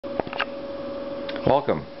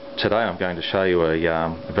Welcome. Today I'm going to show you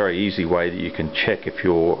a very easy way that you can check if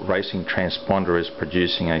your racing transponder is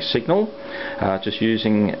producing a signal just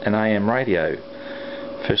using an AM radio.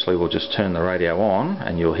 Firstly, we'll just turn the radio on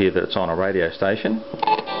and you'll hear that it's on a radio station.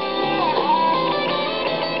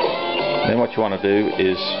 Then what you want to do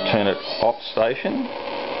is turn it off station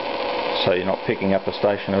so you're not picking up the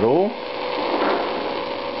station at all.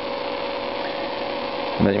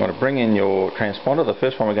 And then you want to bring in your transponder. The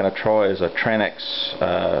first one we're going to try is a TranX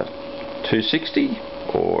 260,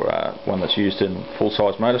 or one that's used in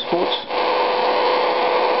full-size motorsports.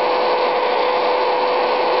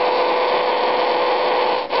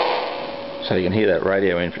 So you can hear that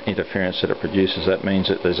radio interference that it produces. That means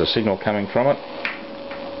that there's a signal coming from it.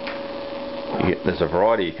 There's a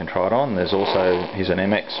variety you can try it on. There's also, here's an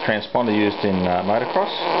MX transponder used in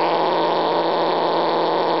motocross.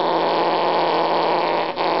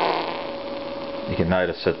 You can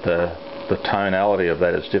notice that the tonality of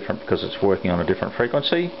that is different because it's working on a different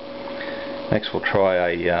frequency. Next we'll try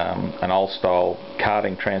an old style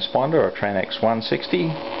karting transponder, a TranX 160.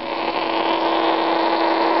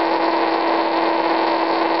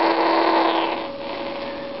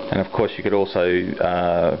 And of course you could also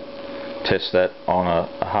test that on a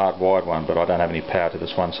hardwired one, but I don't have any power to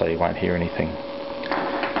this one so you won't hear anything.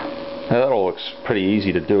 Now that all looks pretty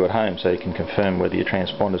easy to do at home, so you can confirm whether your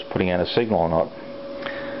transponder is putting out a signal or not.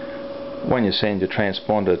 When you send your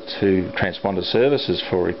transponder to transponder services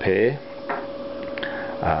for repair,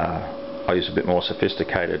 I use a bit more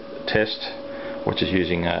sophisticated test, which is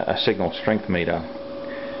using a signal strength meter.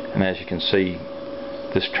 And as you can see,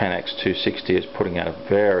 this TranX 260 is putting out a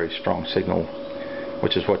very strong signal,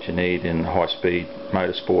 which is what you need in high-speed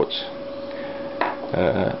motorsports.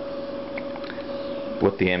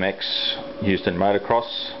 With the MX used in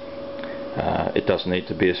motocross, it doesn't need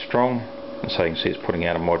to be as strong, and so you can see it's putting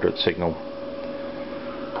out a moderate signal.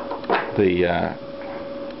 The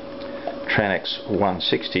TranX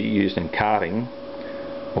 160 used in karting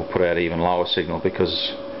will put out even lower signal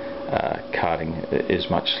because karting is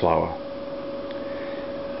much slower.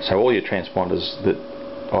 So all your transponders that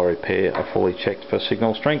I repair are fully checked for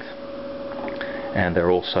signal strength, and they're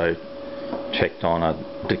also checked on a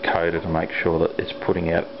decoder to make sure that it's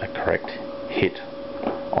putting out a correct hit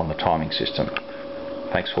on the timing system.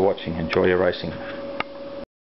 Thanks for watching. Enjoy your racing.